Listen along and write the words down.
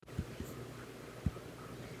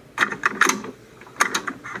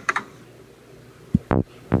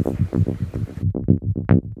Welcome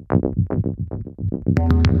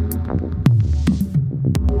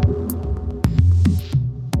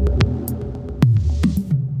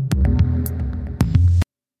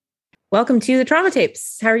to the Trauma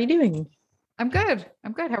Tapes. How are you doing? I'm good.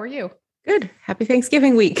 How are you? Good. Happy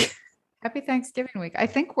Thanksgiving week. Happy Thanksgiving week. I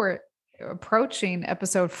think we're approaching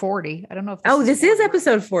episode 40. I don't know if this is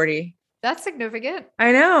episode 40. That's significant.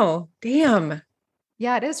 I know. Damn.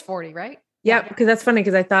 Yeah, it is 40, right? Yeah, because that's funny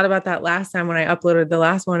because I thought about that last time when I uploaded the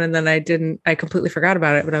last one and then I completely forgot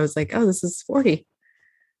about it, but I was like, oh, this is 40.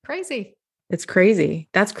 Crazy. It's crazy.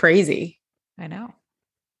 That's crazy. I know.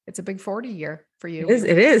 It's a big 40 year for you.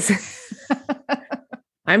 It is.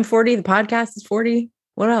 I'm 40. The podcast is 40.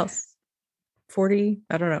 What else? 40.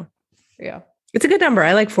 I don't know. Yeah. It's a good number.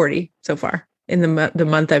 I like 40 so far in the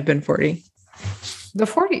month I've been 40. The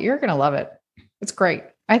 40, you're going to love it. It's great.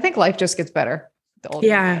 I think life just gets better. The older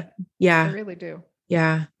you get. Yeah. I really do.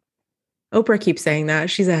 Yeah. Oprah keeps saying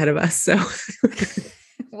that. She's ahead of us. So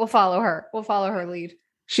We'll follow her. We'll follow her lead.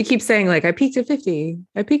 She keeps saying like, I peaked at 50.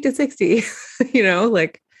 I peaked at 60,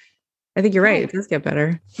 like, I think you're right. It does get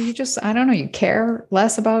better. You just, I don't know, you care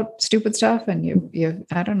less about stupid stuff and you,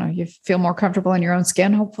 I don't know, you feel more comfortable in your own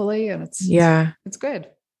skin, hopefully. And it's good.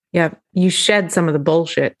 Yeah. You shed some of the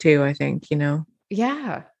bullshit too, I think,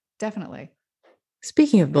 Yeah, definitely.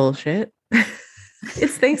 Speaking of bullshit,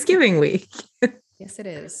 it's Thanksgiving week. Yes, it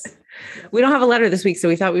is. We don't have a letter this week, so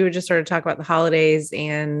we thought we would just sort of talk about the holidays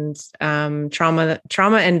and trauma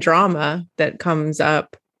and drama that comes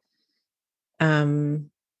up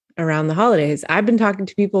around the holidays. I've been talking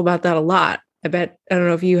to people about that a lot. I don't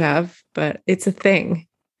know if you have, but it's a thing.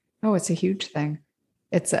 Oh, it's a huge thing.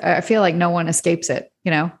 I feel like no one escapes it,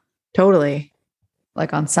 Totally.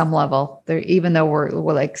 Like on some level there, even though we're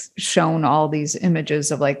like shown all these images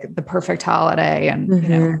of like the perfect holiday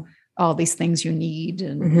and, all these things you need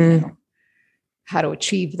and how to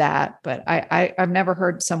achieve that. But I've never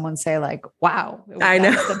heard someone say like, wow, I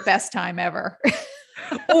know that's the best time ever.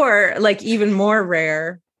 Or like even more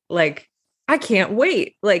rare, like, I can't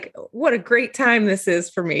wait. Like, what a great time this is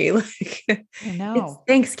for me. Like, I know. It's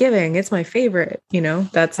Thanksgiving. It's my favorite, I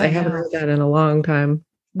haven't heard that in a long time.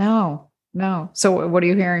 No. So what are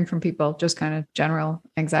you hearing from people? Just kind of general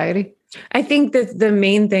anxiety? I think that the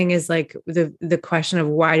main thing is like the question of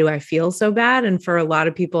why do I feel so bad? And for a lot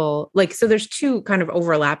of people, like, so there's two kind of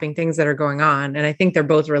overlapping things that are going on. And I think they're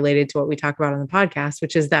both related to what we talk about on the podcast,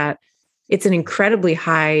 which is that it's an incredibly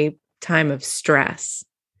high time of stress,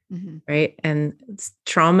 right? And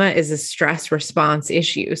trauma is a stress response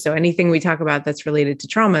issue. So anything we talk about that's related to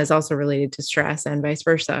trauma is also related to stress and vice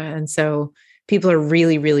versa. And so people are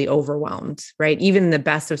really, really overwhelmed, right? Even in the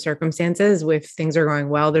best of circumstances, if things are going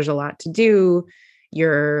well, there's a lot to do.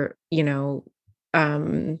 Your,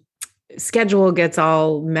 schedule gets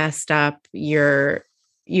all messed up. You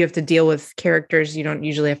have to deal with characters you don't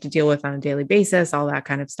usually have to deal with on a daily basis, all that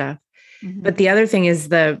kind of stuff. But the other thing is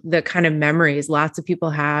the kind of memories. Lots of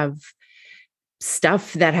people have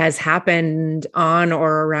stuff that has happened on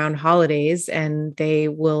or around holidays, and they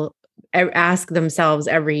will ask themselves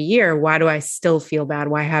every year, why do I still feel bad?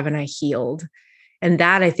 Why haven't I healed? And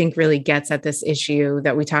that I think really gets at this issue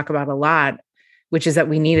that we talk about a lot, which is that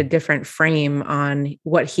we need a different frame on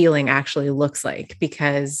what healing actually looks like,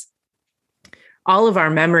 because all of our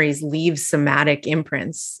memories leave somatic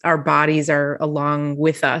imprints. Our bodies are along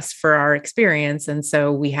with us for our experience. And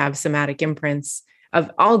so we have somatic imprints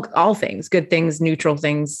of all things, good things, neutral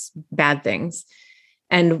things, bad things.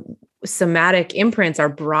 And somatic imprints are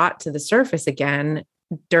brought to the surface again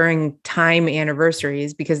during time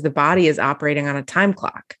anniversaries because the body is operating on a time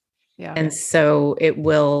clock. Yeah. And so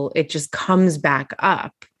it just comes back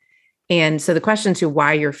up. And so the question to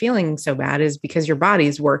why you're feeling so bad is because your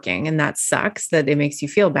body's working, and that sucks that it makes you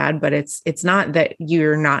feel bad, but it's not that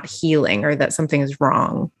you're not healing or that something is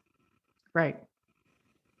wrong. Right.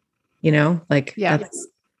 Like, yeah. That's...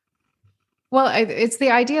 Well, it's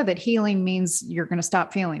the idea that healing means you're going to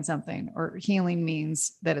stop feeling something, or healing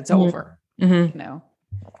means that it's over, That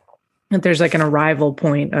there's like an arrival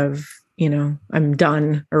point of, I'm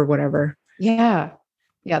done or whatever. Yeah.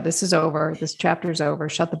 Yeah. This is over. This chapter's over.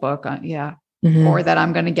 Shut the book on. Yeah. Or that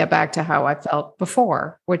I'm going to get back to how I felt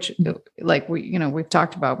before, which like we've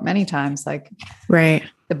talked about many times, like right.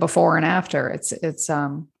 The before and after. It's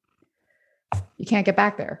you can't get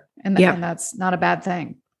back there. And that's not a bad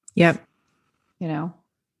thing. Yep.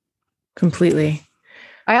 Completely.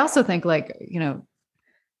 I also think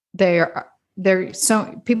they're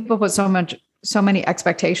so people put so many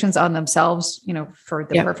expectations on themselves, for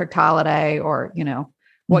the perfect holiday or,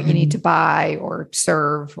 what you need to buy or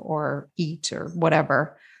serve or eat or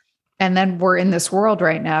whatever. And then we're in this world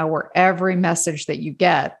right now where every message that you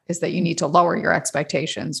get is that you need to lower your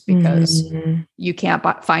expectations because you can't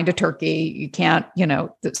find a turkey. You can't,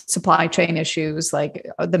 the supply chain issues, like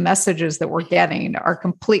the messages that we're getting are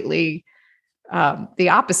completely the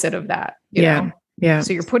opposite of that. You know? Yeah.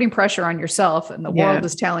 So you're putting pressure on yourself and the world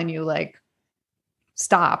is telling you like,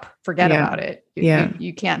 stop, forget about it.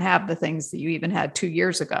 You can't have the things that you even had 2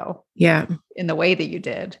 years ago. Yeah. In the way that you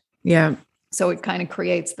did. Yeah. So it kind of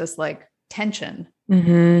creates this like tension.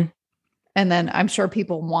 Mm-hmm. And then I'm sure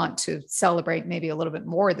people want to celebrate maybe a little bit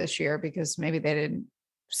more this year because maybe they didn't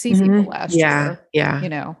see people last year.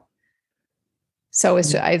 Yeah. So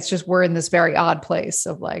it's just, we're in this very odd place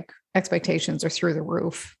of like expectations are through the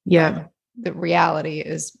roof. Yeah. The reality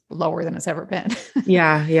is lower than it's ever been.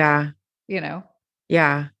 Yeah.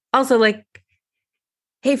 Yeah. Also like,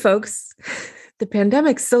 hey folks, the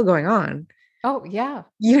pandemic's still going on. Oh yeah.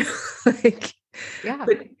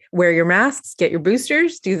 Wear your masks, get your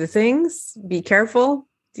boosters, do the things, be careful.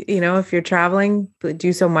 If you're traveling,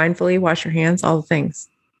 do so mindfully, wash your hands, all the things.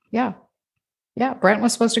 Yeah. Yeah. Brent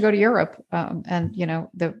was supposed to go to Europe. And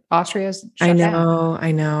the Austria's shut down.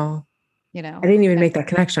 I know. I didn't even make that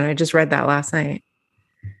connection. I just read that last night.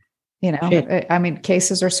 I mean,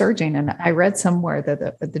 cases are surging. And I read somewhere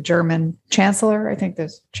that the German chancellor, I think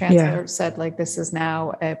the chancellor said like, this is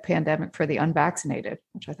now a pandemic for the unvaccinated,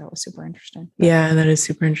 which I thought was super interesting. But, yeah, that is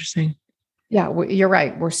super interesting. Yeah, you're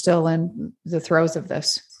right. We're still in the throes of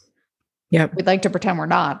this. Yep. We'd like to pretend we're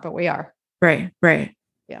not, but we are. Right.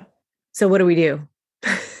 Yeah. So what do we do?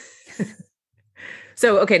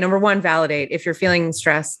 So, okay, number one, validate. If you're feeling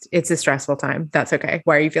stressed, it's a stressful time. That's okay.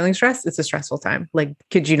 Why are you feeling stressed? It's a stressful time. Like,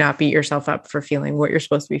 could you not beat yourself up for feeling what you're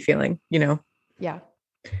supposed to be feeling, Yeah.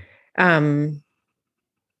 I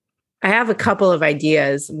have a couple of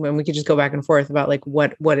ideas when we could just go back and forth about like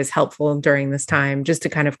what is helpful during this time, just to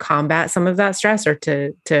kind of combat some of that stress or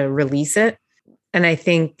to release it. And I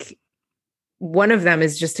think one of them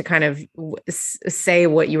is just to kind of say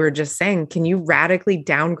what you were just saying. Can you radically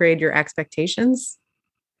downgrade your expectations?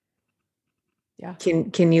 Yeah.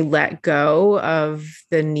 Can you let go of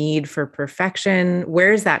the need for perfection?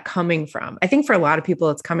 Where is that coming from? I think for a lot of people,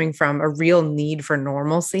 it's coming from a real need for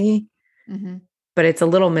normalcy, but it's a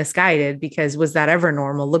little misguided because was that ever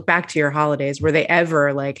normal? Look back to your holidays. Were they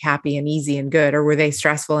ever like happy and easy and good, or were they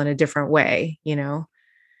stressful in a different way? Yeah.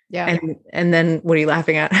 And then what are you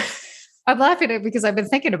laughing at? I'm laughing at it because I've been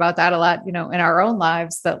thinking about that a lot, in our own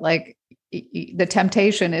lives, that like the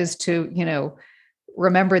temptation is to,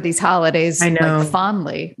 remember these holidays like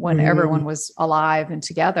fondly when everyone was alive and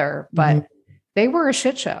together, but they were a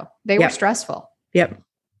shit show. They were stressful. Yep.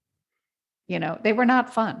 They were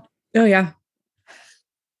not fun. Oh yeah.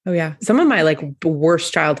 Some of my like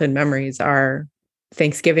worst childhood memories are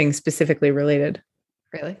Thanksgiving specifically related.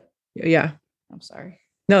 Really? Yeah. I'm sorry.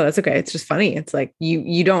 No, that's okay. It's just funny. It's like,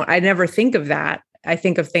 I never think of that. I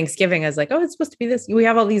think of Thanksgiving as like, oh, it's supposed to be this. We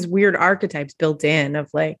have all these weird archetypes built in of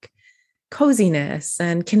like coziness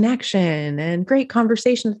and connection and great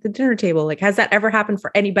conversation at the dinner table. Like, has that ever happened for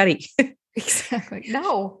anybody? Exactly.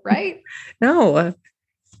 No, right? No,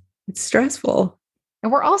 it's stressful.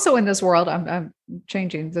 And we're also in this world, I'm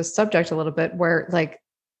changing the subject a little bit, where like,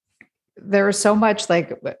 there is so much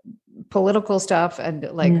like political stuff and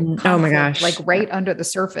like, oh my gosh, like right under the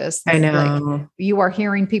surface. I know. Like, you are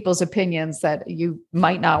hearing people's opinions that you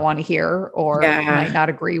might not want to hear or might not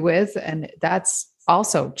agree with. And that's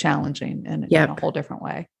also challenging in a whole different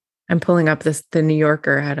way. I'm pulling up the New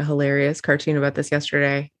Yorker had a hilarious cartoon about this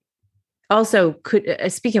yesterday. Also,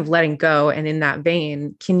 speaking of letting go, and in that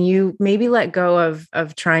vein, can you maybe let go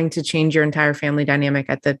of trying to change your entire family dynamic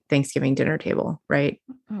at the Thanksgiving dinner table, right?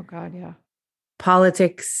 Oh God, yeah.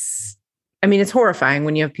 Politics. I mean, it's horrifying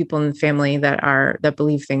when you have people in the family that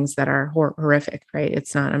believe things that are horrific, right?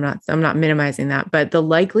 It's not. I'm not minimizing that, but the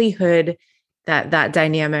likelihood that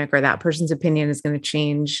dynamic or that person's opinion is going to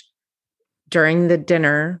change during the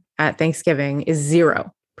dinner at Thanksgiving is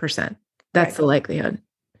 0%. That's the likelihood.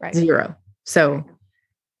 Right. 0. So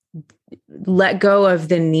let go of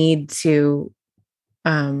the need to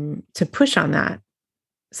push on that.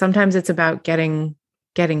 Sometimes it's about getting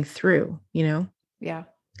through, Yeah.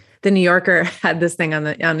 The New Yorker had this thing on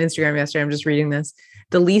Instagram yesterday. I'm just reading this.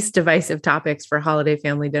 The least divisive topics for holiday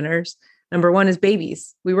family dinners. Number 1 is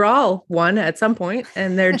babies. We were all one at some point,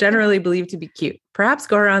 and they're generally believed to be cute. Perhaps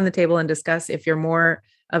go around the table and discuss if you're more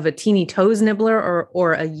of a teeny toes nibbler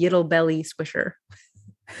or a yiddle belly swisher.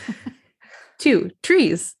 2,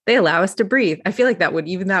 trees. They allow us to breathe. I feel like that would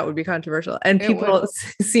be controversial. And people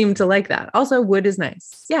seem to like that. Also, wood is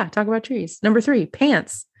nice. Yeah, talk about trees. Number 3,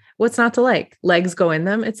 pants. What's not to like? Legs go in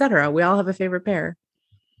them, etc. We all have a favorite pair.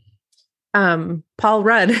 Paul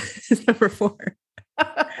Rudd is number 4.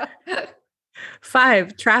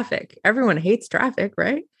 5, traffic. Everyone hates traffic,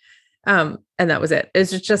 right? And that was it.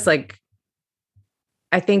 It's just like,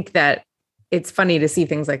 I think that it's funny to see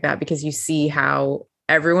things like that because you see how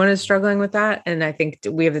everyone is struggling with that. And I think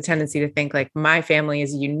we have the tendency to think like my family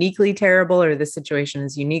is uniquely terrible or this situation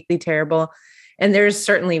is uniquely terrible. And there's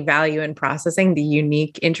certainly value in processing the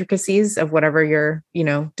unique intricacies of whatever your,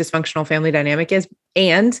 dysfunctional family dynamic is.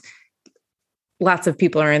 And lots of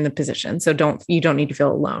people are in the position. So you don't need to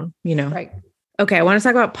feel alone, Right. Okay. I want to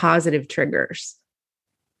talk about positive triggers.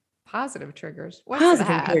 Positive triggers. What's Positive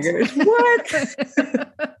that? triggers. What?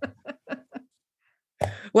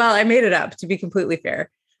 Well, I made it up to be completely fair.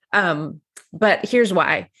 But here's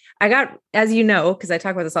why. I got, as you know, because I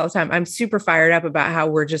talk about this all the time, I'm super fired up about how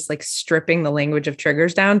we're just like stripping the language of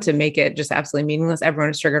triggers down to make it just absolutely meaningless.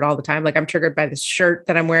 Everyone is triggered all the time. Like I'm triggered by this shirt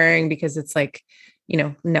that I'm wearing because it's like,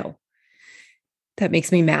 no, that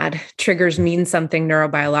makes me mad. Triggers mean something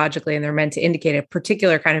neurobiologically, and they're meant to indicate a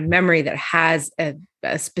particular kind of memory that has a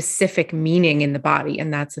specific meaning in the body.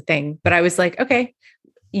 And that's the thing. But I was like, okay,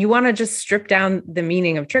 you want to just strip down the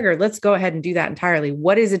meaning of trigger. Let's go ahead and do that entirely.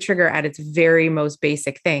 What is a trigger at its very most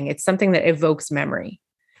basic thing? It's something that evokes memory,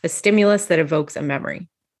 a stimulus that evokes a memory.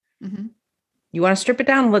 Mm-hmm. You want to strip it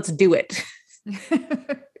down? Let's do it.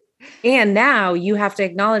 And now you have to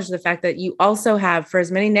acknowledge the fact that you also have, for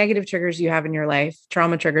as many negative triggers you have in your life,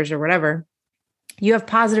 trauma triggers or whatever, you have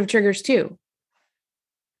positive triggers too.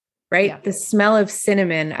 Right? Yeah. The smell of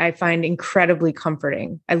cinnamon, I find incredibly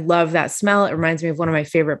comforting. I love that smell. It reminds me of one of my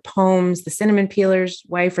favorite poems, The Cinnamon Peeler's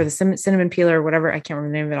Wife, or The Cinnamon Peeler, or whatever. I can't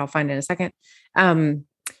remember the name of it. I'll find it in a second.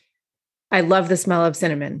 I love the smell of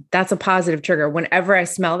cinnamon. That's a positive trigger. Whenever I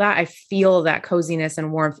smell that, I feel that coziness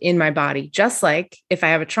and warmth in my body. Just like if I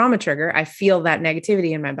have a trauma trigger, I feel that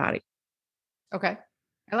negativity in my body. Okay.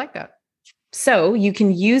 I like that. So you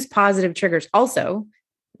can use positive triggers also.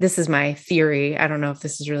 This is my theory. I don't know if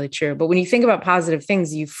this is really true, but when you think about positive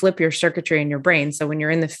things, you flip your circuitry in your brain. So when you're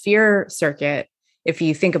in the fear circuit, if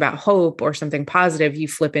you think about hope or something positive, you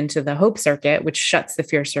flip into the hope circuit, which shuts the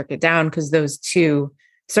fear circuit down because those two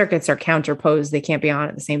circuits are counterposed. They can't be on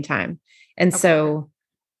at the same time. And so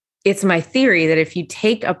it's my theory that if you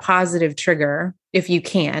take a positive trigger, if you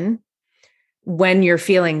can, when you're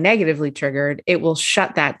feeling negatively triggered, it will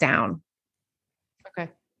shut that down. Okay.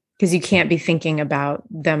 Because you can't be thinking about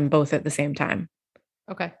them both at the same time.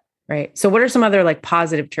 Okay. Right. So what are some other like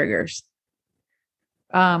positive triggers?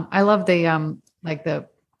 I love the like the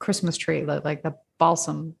Christmas tree, like the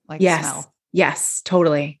balsam smell. Yes,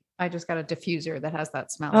 totally. I just got a diffuser that has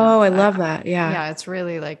that smell. Oh, I love that. Yeah. Yeah. It's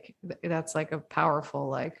really like, that's like a powerful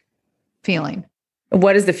like feeling.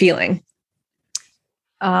 What is the feeling?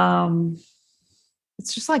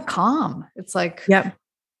 It's just like calm. It's like, yep.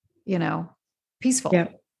 Peaceful.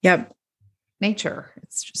 Yep. Nature.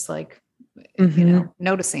 It's just like, mm-hmm.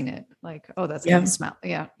 Noticing it like, oh, that's going to smell.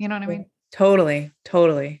 Yeah. You know what I mean? Totally.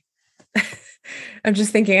 I'm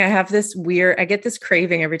just thinking I get this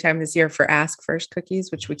craving every time this year for Ask First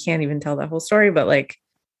cookies, which we can't even tell that whole story, but like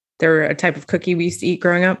they're a type of cookie we used to eat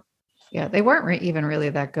growing up. Yeah. They weren't even really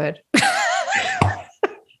that good.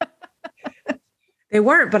 They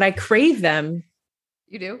weren't, but I crave them.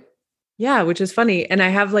 You do? Yeah. Which is funny. And I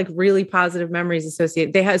have like really positive memories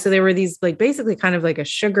associated. They were these like basically kind of like a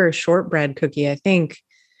sugar shortbread cookie, I think,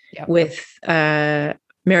 with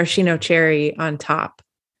maraschino cherry on top.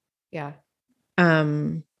 Yeah.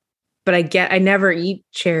 But I never eat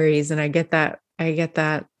cherries, and I get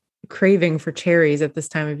that craving for cherries at this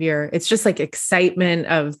time of year. It's just like excitement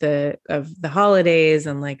of the holidays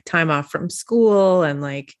and like time off from school and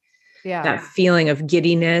like that feeling of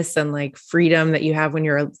giddiness and like freedom that you have when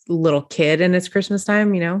you're a little kid and it's Christmas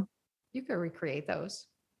time, You could recreate those.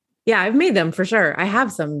 Yeah, I've made them for sure. I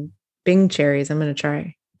have some Bing cherries. I'm going to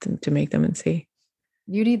try to make them and see.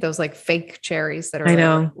 You need those like fake cherries that are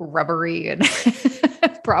like rubbery and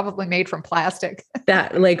probably made from plastic.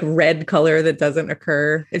 That like red color that doesn't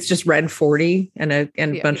occur. It's just red 40 and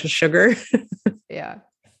a bunch of sugar. Yeah.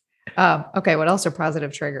 Okay. What else are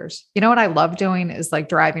positive triggers? You know what I love doing is like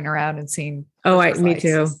driving around and seeing. Me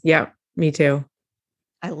too. Yeah, me too.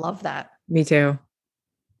 I love that. Me too.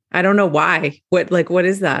 I don't know why. What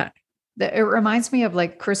is that? It reminds me of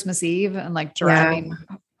like Christmas Eve and like driving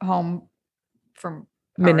home from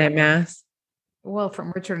midnight mass. Well,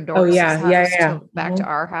 from Richard and Doris' house back to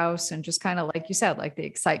our house, and just kind of like you said, like the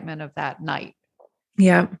excitement of that night.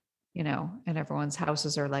 Yeah. And everyone's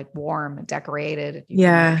houses are like warm and decorated. You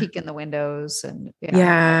can peek in the windows and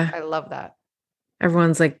I love that.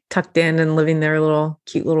 Everyone's like tucked in and living their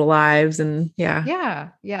cute little lives. And Yeah.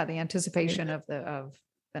 The anticipation of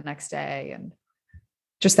the next day, and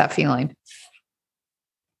just that feeling.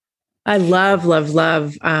 I love, love,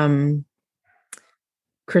 love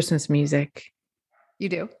Christmas music. You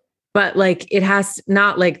do? But like, it has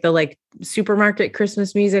not like the like supermarket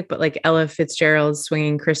Christmas music, but like Ella Fitzgerald's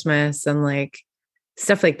Swinging Christmas and like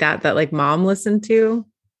stuff like that like mom listened to.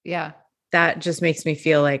 Yeah. That just makes me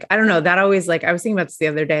feel like, I don't know, that always like, I was thinking about this the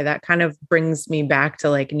other day, that kind of brings me back to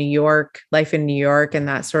like New York, life in New York. And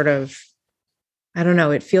that sort of, I don't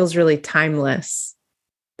know, it feels really timeless,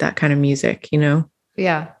 that kind of music, you know?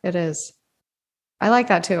 Yeah, it is. I like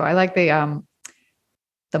that too. I like the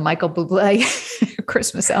Michael Bublé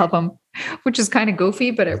Christmas album, which is kind of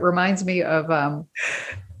goofy, but it reminds me of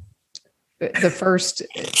the first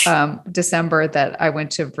December that I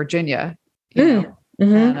went to Virginia, you know,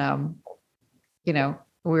 and you know,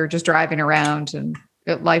 we were just driving around, and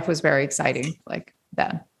life was very exciting, like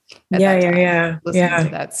then. Yeah. Listening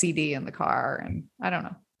to that CD in the car, and I don't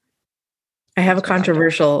know. I have a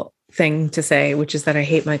controversial thing to say, which is that I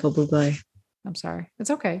hate Michael Bublé. I'm sorry. It's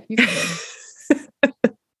okay. You can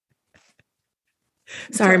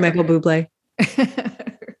Sorry, Michael Bublé.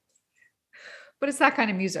 But it's that kind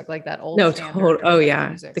of music, like that old. No, oh yeah,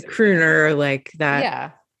 music, the crooner, like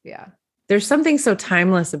that. Yeah. There's something so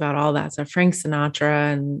timeless about all that stuff. Frank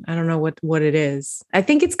Sinatra, and I don't know what it is. I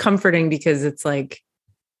think it's comforting because it's like,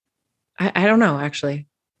 I don't know, actually.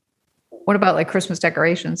 What about like Christmas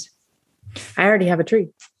decorations? I already have a tree.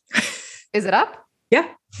 Is it up? Yeah.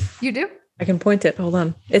 You do? I can point it. Hold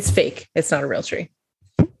on. It's fake. It's not a real tree.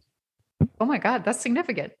 Oh my God, that's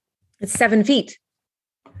significant. It's 7 feet.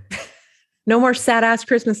 No more sad ass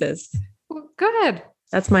Christmases. Good.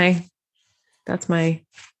 That's my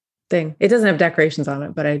thing. It doesn't have decorations on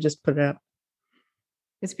it, but I just put it up.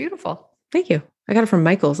 It's beautiful. Thank you. I got it from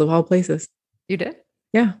Michael's of all places. You did?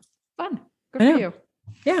 Yeah. Fun. Good for you.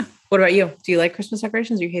 Yeah. What about you? Do you like Christmas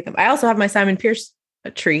decorations or you hate them? I also have my Simon Pierce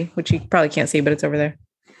tree, which you probably can't see, but it's over there.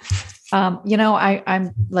 You know,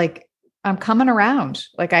 I'm coming around.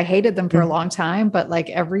 Like I hated them for a long time, but like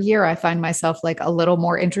every year I find myself like a little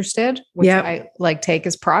more interested, which I like take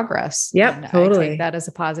as progress. Yep. Totally. I take that as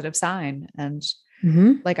a positive sign. And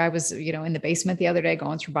like I was, you know, in the basement the other day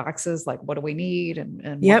going through boxes, like what do we need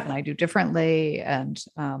and what can I do differently? And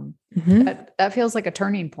that feels like a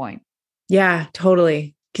turning point. Yeah,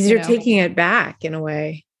 totally. Because you're taking it back in a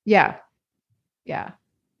way. Yeah. Yeah.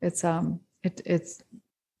 It's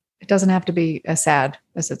it doesn't have to be as sad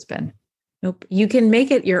as it's been. Nope. You can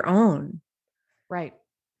make it your own. Right.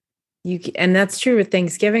 And that's true with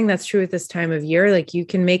Thanksgiving. That's true with this time of year. Like you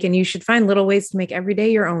can make, and you should find little ways to make every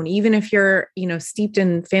day your own, even if you're, you know, steeped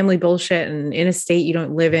in family bullshit and in a state you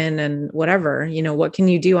don't live in and whatever, you know, what can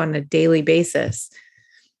you do on a daily basis?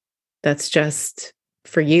 That's just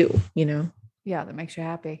for you, you know? Yeah. That makes you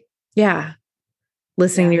happy. Yeah.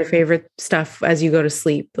 Listening to your favorite stuff as you go to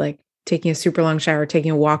sleep, like taking a super long shower, taking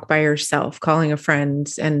a walk by yourself, calling a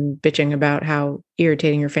friend and bitching about how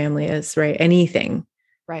irritating your family is, right? Anything.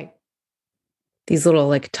 Right. These little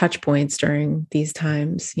like touch points during these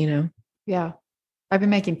times, you know? Yeah. I've been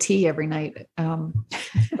making tea every night. Oh,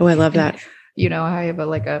 I love that. You know, I have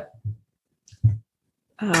a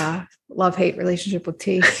love-hate relationship with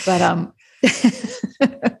tea, but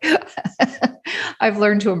I've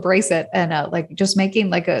learned to embrace it and like just making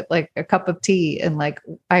like a cup of tea and like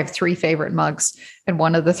I have 3 favorite mugs and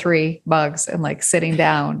one of the 3 mugs and like sitting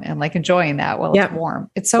down and like enjoying that while it's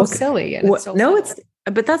warm. It's so silly. And it's so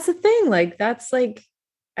but that's the thing. Like that's like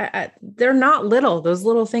they're not little. Those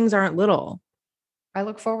little things aren't little. I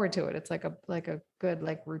look forward to it. It's like a good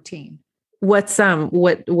like routine. What's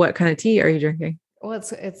what kind of tea are you drinking? Well,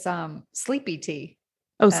 it's sleepy tea.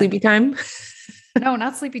 Oh, sleepy time. No,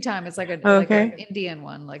 not sleepy time. It's like an Indian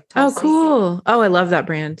one. Like cool. Oh, I love that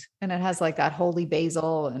brand. And it has like that holy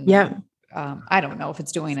basil and I don't know if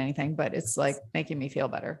it's doing anything, but it's like making me feel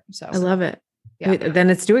better. So I love it. Yeah. Then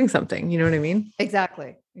it's doing something. You know what I mean?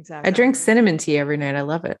 Exactly. I drink cinnamon tea every night. I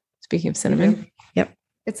love it. Speaking of cinnamon. Yep.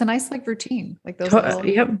 It's a nice like routine. Like those.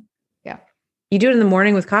 Yep. Yeah. You do it in the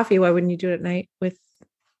morning with coffee. Why wouldn't you do it at night with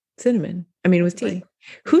cinnamon? I mean, with tea. Right.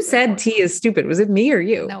 Who said tea is stupid? Was it me or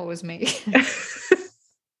you? No, it was me.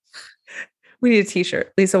 We need a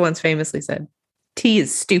t-shirt. Lisa once famously said, tea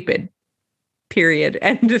is stupid. Period.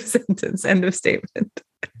 End of sentence. End of statement.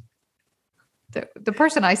 The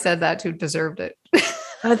person I said that to deserved it.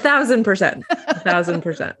 1,000%.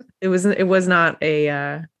 1,000%. It was not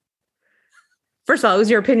a, first of all, it was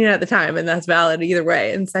your opinion at the time and that's valid either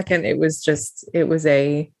way. And second, it was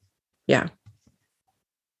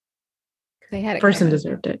they had it. Person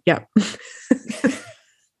deserved it. Yeah.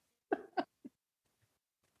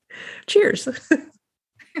 Cheers.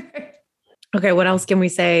 Okay. What else can we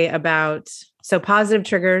say about, so positive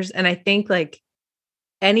triggers? And I think like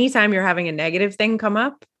anytime you're having a negative thing come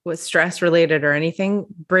up with stress related or anything,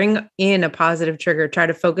 bring in a positive trigger, try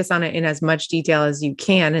to focus on it in as much detail as you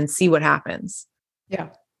can and see what happens. Yeah.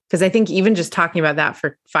 Because I think even just talking about that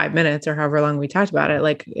for 5 minutes or however long we talked about it,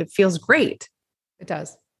 like it feels great. It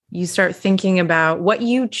does. You start thinking about what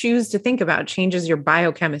you choose to think about changes your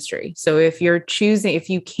biochemistry. So if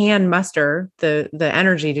you can muster the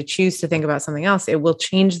energy to choose to think about something else, it will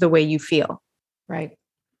change the way you feel. Right.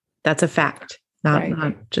 That's a fact,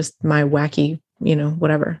 not just my wacky,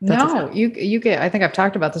 whatever. No, you get, I think I've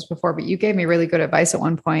talked about this before, but you gave me really good advice at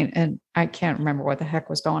one point and I can't remember what the heck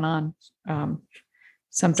was going on.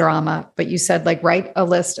 Some drama, but you said like, write a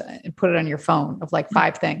list and put it on your phone of like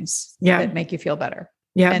 5 things that make you feel better.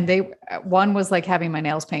 Yeah. And one was like having my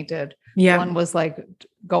nails painted. Yeah. One was like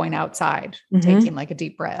going outside, taking like a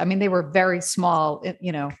deep breath. I mean, they were very small,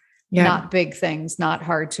 not big things, not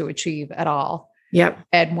hard to achieve at all. Yep.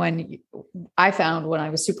 And I found when I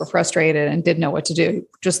was super frustrated and didn't know what to do,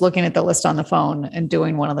 just looking at the list on the phone and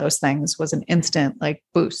doing one of those things was an instant like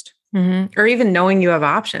boost. Mm-hmm. Or even knowing you have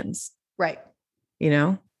options. Right.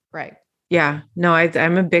 Right. Yeah. No,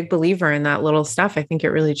 I'm a big believer in that little stuff. I think it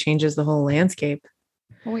really changes the whole landscape.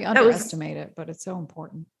 Well, we underestimate it, but it's so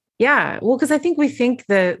important. Yeah. Well, because I think we think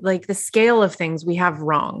the scale of things we have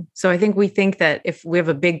wrong. So I think we think that if we have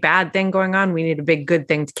a big bad thing going on, we need a big good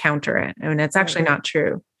thing to counter it. I mean, it's actually not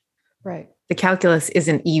true. Right. The calculus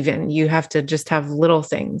isn't even. You have to just have little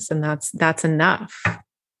things, and that's enough.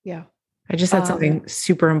 Yeah. I just had something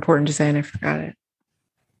super important to say, and I forgot it.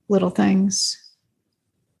 Little things.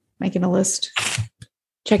 Making a list.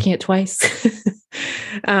 Checking it twice.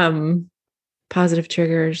 Positive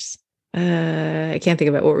triggers. I can't think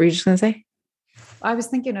of it. What were you just going to say? I was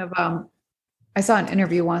thinking of, I saw an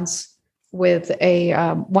interview once with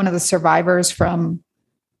one of the survivors from,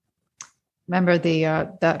 remember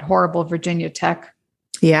that horrible Virginia Tech?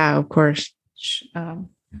 Yeah, of course.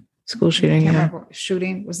 School shooting. Remember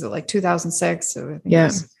shooting. Was it like 2006? So I think it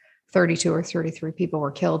was 32 or 33 people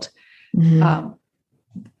were killed. Mm-hmm.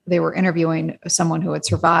 They were interviewing someone who had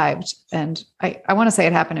survived. And I want to say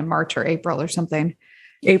it happened in March or April or something.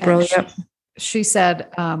 April. Yep. She said,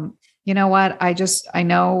 you know what? I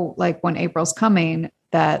know like when April's coming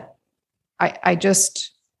that I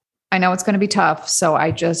know it's going to be tough. So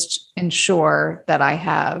I just ensure that I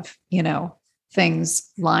have,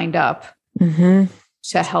 things lined up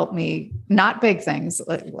to help me, not big things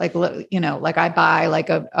like I buy like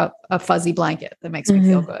a fuzzy blanket that makes me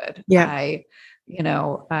feel good. Yeah.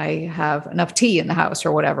 I have enough tea in the house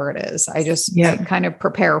or whatever it is. I kind of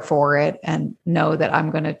prepare for it and know that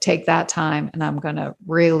I'm going to take that time and I'm going to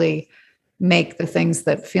really make the things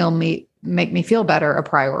that make me feel better a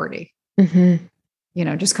priority.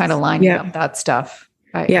 Mm-hmm. Just kind of lining up that stuff.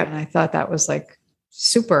 And I thought that was like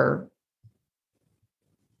super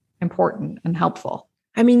important and helpful.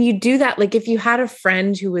 I mean, you do that. Like if you had a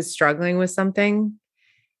friend who was struggling with something,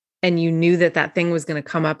 and you knew that thing was going to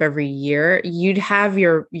come up every year, you'd have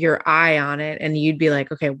your eye on it and you'd be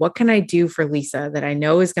like, okay, what can I do for Lisa that I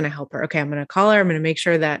know is going to help her? Okay, I'm going to call her. I'm going to make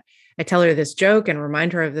sure that I tell her this joke and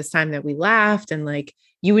remind her of this time that we laughed. And like,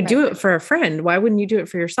 you would do it for a friend. Why wouldn't you do it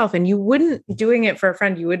for yourself? And you wouldn't doing it for a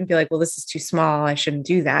friend. You wouldn't be like, well, this is too small. I shouldn't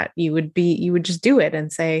do that. You would just do it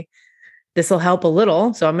and say, this will help a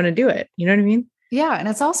little. So I'm going to do it. You know what I mean? Yeah. And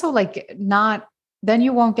it's also like then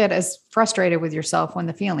you won't get as frustrated with yourself when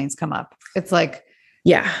the feelings come up. It's like,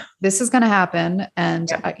 this is going to happen. And,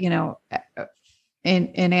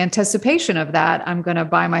 in anticipation of that, I'm going to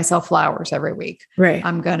buy myself flowers every week. Right.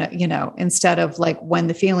 I'm going to, instead of like when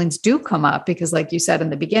the feelings do come up, because like you said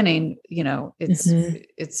in the beginning,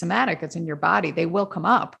 it's somatic, it's in your body. They will come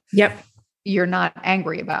up. Yep. You're not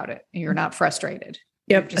angry about it. And you're not frustrated.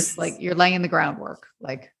 Yep. You're just like, you're laying the groundwork.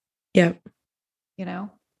 Like, yep.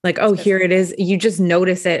 Like, oh, here it is. You just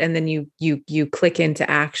notice it. And then you click into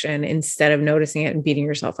action instead of noticing it and beating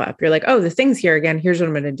yourself up. You're like, oh, the thing's here again. Here's what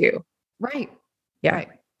I'm going to do. Right. Yeah, right.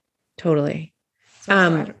 Totally.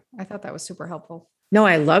 So I thought that was super helpful. No,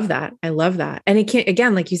 I love that. And it can,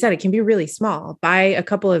 again, like you said, it can be really small. Buy a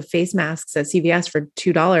couple of face masks at CVS for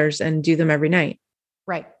 $2 and do them every night.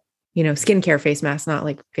 Right. Skincare face masks, not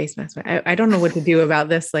like face masks. I don't know what to do about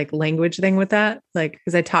this like language thing with that. Like,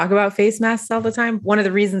 because I talk about face masks all the time. One of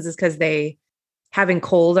the reasons is because having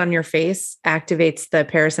cold on your face activates the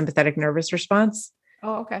parasympathetic nervous response.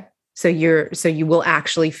 Oh, okay. So you will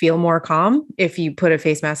actually feel more calm if you put a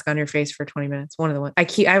face mask on your face for 20 minutes. One of the ones I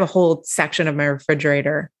have a whole section of my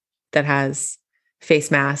refrigerator that has face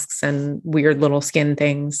masks and weird little skin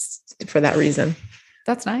things for that reason.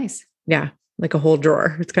 That's nice. Yeah. Like a whole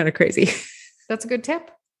drawer. It's kind of crazy. That's a good tip.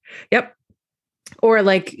 Yep. Or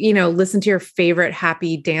like, you know, listen to your favorite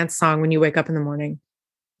happy dance song when you wake up in the morning.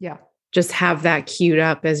 Yeah. Just have that queued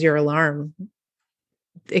up as your alarm.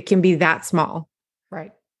 It can be that small.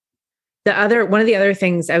 Right. One of the other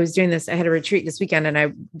things, I was doing this, I had a retreat this weekend and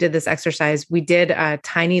I did this exercise. We did a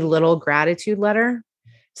tiny little gratitude letter.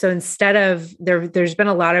 So instead of there's been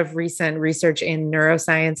a lot of recent research in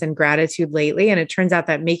neuroscience and gratitude lately. And it turns out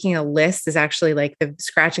that making a list is actually like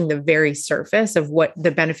scratching the very surface of what the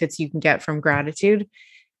benefits you can get from gratitude.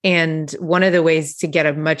 And one of the ways to get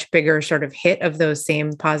a much bigger sort of hit of those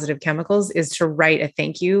same positive chemicals is to write a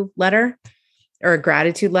thank you letter or a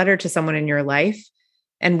gratitude letter to someone in your life.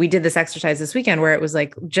 And we did this exercise this weekend where it was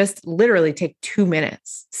like, just literally take 2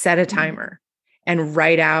 minutes, set a timer, and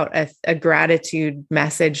write out a gratitude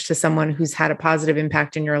message to someone who's had a positive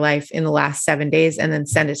impact in your life in the last 7 days, and then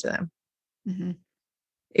send it to them. Mm-hmm.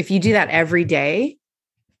 If you do that every day,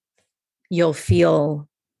 you'll feel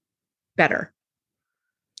better.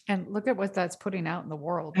 And look at what that's putting out in the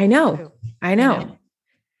world. I know.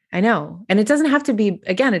 And it doesn't have to be,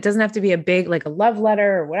 again, it doesn't have to be a big, like a love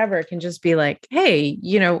letter or whatever. It can just be like, hey,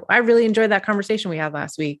 you know, I really enjoyed that conversation we had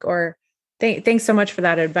last week, or thanks so much for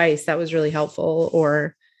that advice. That was really helpful.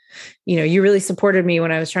 Or, you know, you really supported me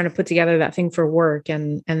when I was trying to put together that thing for work,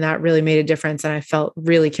 and that really made a difference. And I felt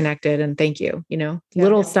really connected, and thank you, you know,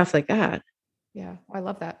 little stuff like that. Yeah. I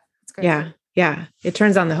love that. It's great. Yeah. Yeah. It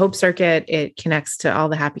turns on the hope circuit. It connects to all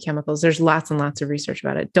the happy chemicals. There's lots and lots of research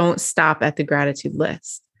about it. Don't stop at the gratitude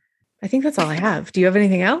list. I think that's all I have. Do you have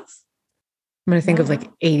anything else? I'm going to think of like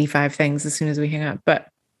 85 things as soon as we hang up, but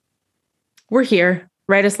we're here.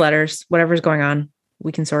 Write us letters, whatever's going on.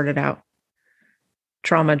 We can sort it out.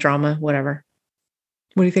 Trauma, drama, whatever.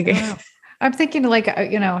 What are you thinking? I'm thinking like,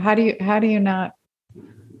 you know, how do you not,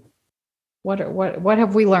 what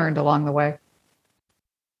have we learned along the way?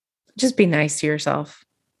 Just be nice to yourself.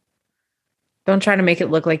 Don't try to make it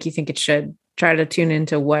look like you think it should. Try to tune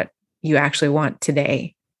into what you actually want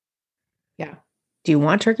today. Yeah. Do you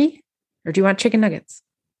want turkey or do you want chicken nuggets?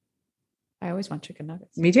 I always want chicken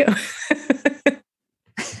nuggets. Me too.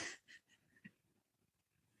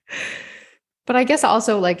 But I guess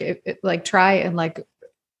also like, like try and like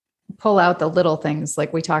pull out the little things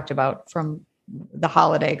like we talked about from the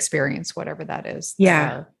holiday experience, whatever that is.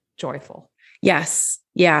 Yeah. Joyful. Yes.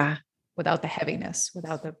 Yeah. Without the heaviness,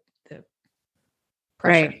 without the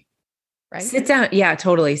pressure. Right. Sit down. Yeah,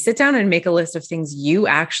 totally. Sit down and make a list of things you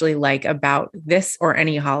actually like about this or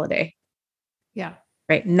any holiday. Yeah.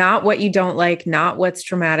 Right. Not what you don't like, not what's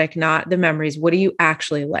traumatic, not the memories. What do you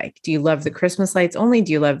actually like? Do you love the Christmas lights only?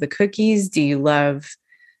 Do you love the cookies? Do you love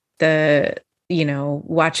the, you know,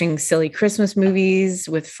 watching silly Christmas movies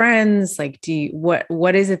with friends? Like,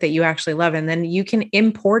 what is it that you actually love? And then you can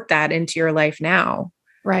import that into your life now.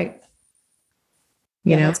 Right.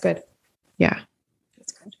 You know, that's good. Yeah.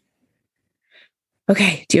 That's good.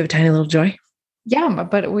 Okay. Do you have a tiny little joy? Yeah,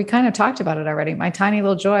 but we kind of talked about it already. My tiny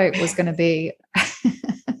little joy was going to be.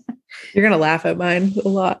 You're going to laugh at mine a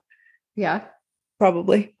lot. Yeah.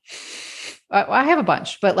 Probably. I have a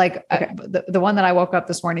bunch, but like okay. The one that I woke up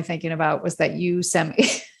this morning thinking about was that you sent me,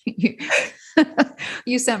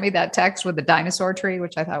 you sent me that text with the dinosaur tree,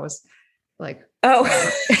 which I thought was like, oh,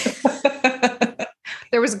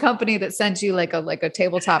 there was a company that sent you like a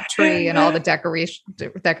tabletop tree and all the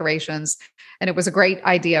decorations. And it was a great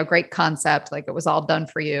idea, a great concept. Like it was all done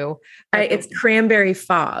for you. It's cranberry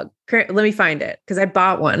fog. Let me find it because I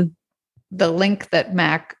bought one. The link that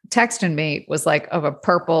Mac texted me was like of a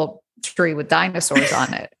purple tree with dinosaurs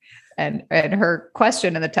on it. And her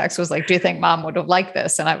question in the text was like, do you think mom would have liked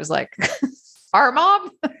this? And I was like, our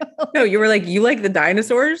mom? No, you were like, you like the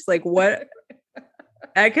dinosaurs? Like what?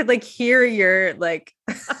 I could like hear your like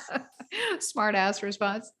smart ass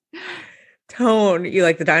response tone. You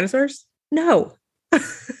like the dinosaurs? No.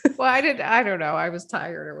 Well, I don't know. I was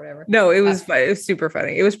tired or whatever. No, it was it was super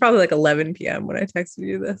funny. It was probably like 11 p.m. when I texted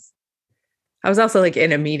you this. I was also like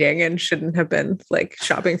in a meeting and shouldn't have been like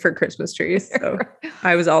shopping for Christmas trees. So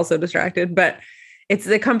I was also distracted, but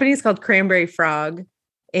the company's called Cranberry Frog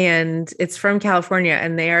and it's from California.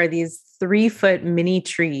 And they are these 3-foot mini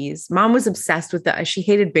trees. Mom was obsessed with she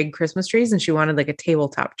hated big Christmas trees and she wanted like a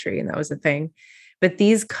tabletop tree. And that was the thing, but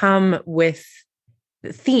these come with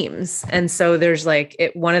themes. And so there's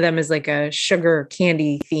like one of them is like a sugar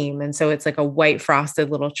candy theme. And so it's like a white frosted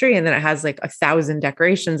little tree. And then it has like 1,000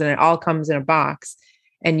 decorations and it all comes in a box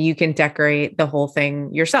and you can decorate the whole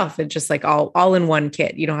thing yourself. It's just like all in one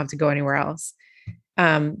kit. You don't have to go anywhere else.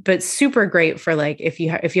 But super great for like, if you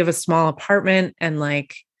have a small apartment and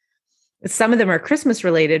like some of them are Christmas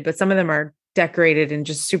related, but some of them are decorated in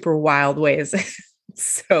just super wild ways.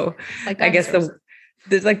 So Like I guess dinosaurs.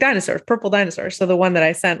 there's like dinosaurs, purple dinosaurs. So the one that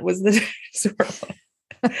I sent was the dinosaur one.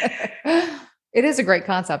 It is a great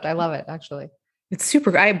concept. I love it, actually. It's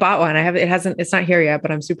super. I bought one. It's not here yet,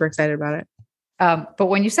 but I'm super excited about it. But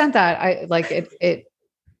when you sent that,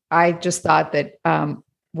 I just thought that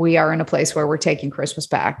we are in a place where we're taking Christmas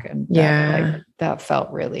back, and that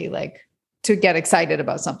felt really like to get excited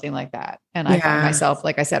about something like that. And I find myself,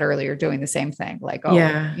 like I said earlier, doing the same thing. Like,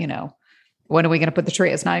 when are we going to put the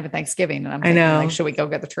tree? It's not even Thanksgiving, and I'm thinking, like, should we go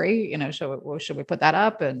get the tree? Should we put that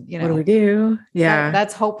up? And what do we do? Yeah,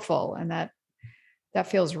 that's hopeful, and that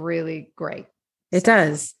feels really great. It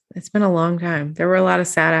does. It's been a long time. There were a lot of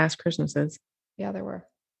sad ass Christmases. Yeah, there were.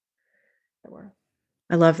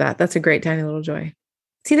 I love that. That's a great tiny little joy.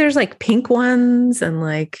 See, there's like pink ones and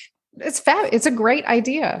like it's a great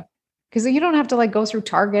idea because you don't have to like go through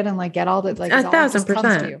Target and like get all the like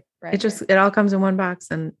 1,000%. Right? It all comes in one box.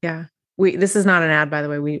 And this is not an ad, by the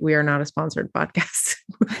way. We are not a sponsored podcast.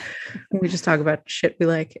 We just talk about shit we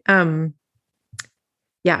like.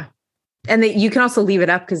 Yeah. And you can also leave it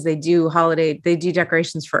up because they do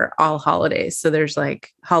decorations for all holidays. So there's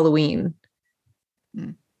like Halloween.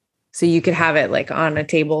 So you could have it like on a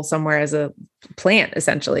table somewhere as a plant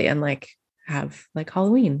essentially, and like have like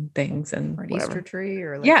Halloween things and or an Easter tree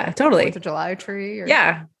or like totally 4th of July tree.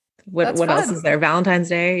 Or what else is there? Valentine's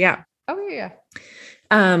Day. Yeah. Oh yeah.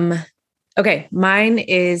 Okay. Mine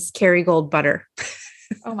is Kerrygold butter.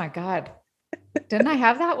 Oh my God. Didn't I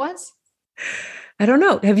have that once? I don't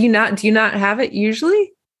know. Have you not? Do you not have it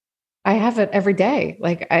usually? I have it every day.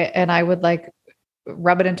 Like I would like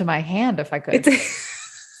rub it into my hand if I could.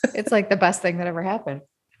 It's like the best thing that ever happened.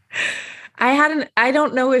 I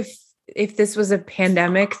don't know if this was a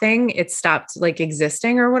pandemic thing, it stopped like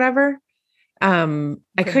existing or whatever. I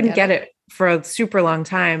couldn't get it for a super long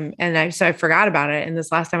time. And so I forgot about it. And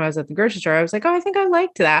this last time I was at the grocery store, I was like, oh, I think I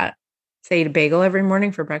liked that. So I eat a bagel every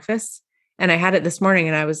morning for breakfast. And I had it this morning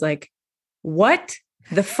and I was like, what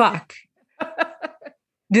the fuck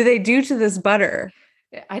do they do to this butter?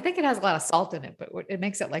 I think it has a lot of salt in it, but it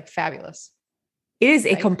makes it like fabulous. It is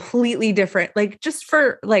a completely different, like just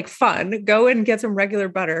for like fun, go and get some regular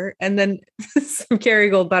butter and then some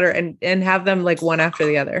Kerrygold butter and have them like one after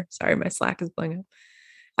the other. Sorry, my Slack is blowing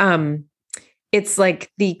up. It's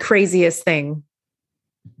like the craziest thing.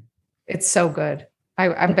 It's so good.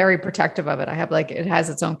 I'm very protective of it. I have it has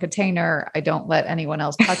its own container. I don't let anyone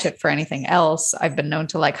else touch it for anything else. I've been known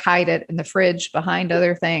to like hide it in the fridge behind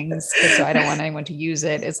other things. So I don't want anyone to use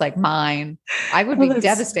it. It's like mine. I would be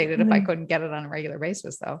devastated if I couldn't get it on a regular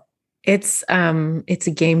basis though. It's a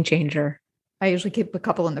game changer. I usually keep a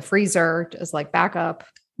couple in the freezer as like backup.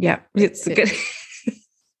 Yeah. It's good.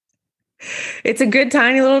 It's a good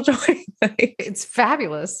tiny little joy. It's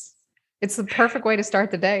fabulous. It's the perfect way to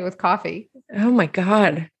start the day with coffee. Oh my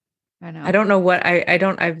God. I know. I don't know what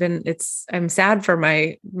I'm sad for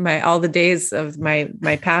my all the days of my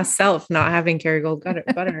past self not having Kerrygold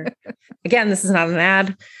butter. Again, this is not an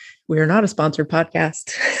ad. We are not a sponsored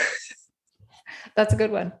podcast. That's a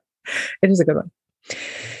good one. It is a good one.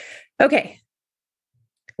 Okay.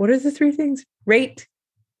 What are the 3 things? Rate,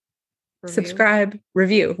 subscribe,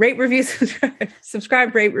 review. Rate, review, subscribe.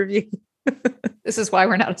 Subscribe, rate, review. This is why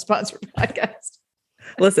we're not a sponsored podcast.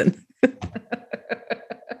 Listen,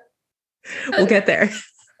 we'll get there.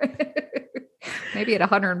 Maybe at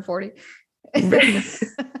 140.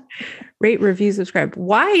 Rate, review, subscribe.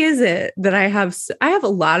 Why is it that I have a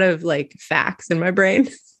lot of like facts in my brain?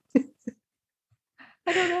 I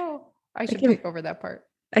don't know. I should take over that part.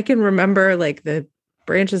 I can remember like the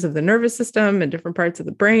branches of the nervous system and different parts of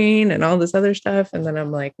the brain and all this other stuff. And then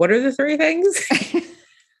I'm like, what are the 3 things?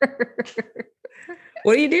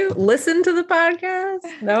 What do? Listen to the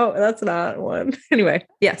podcast? No, that's not one. Anyway,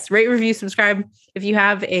 yes, rate, review, subscribe. If you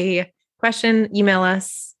have a question, email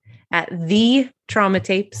us at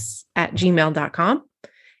thetraumatapes@gmail.com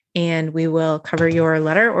and we will cover your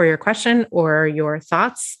letter or your question or your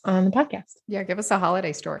thoughts on the podcast. Yeah, give us a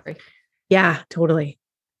holiday story. Yeah, totally.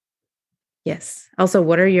 Yes. Also,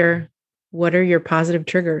 what are your positive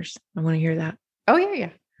triggers? I want to hear that. Oh, yeah.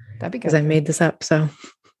 That'd be good. Because I made this up. So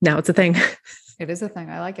now it's a thing. It is a thing.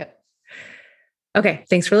 I like it. Okay.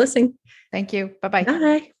 Thanks for listening. Thank you. Bye-bye.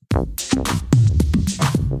 Bye.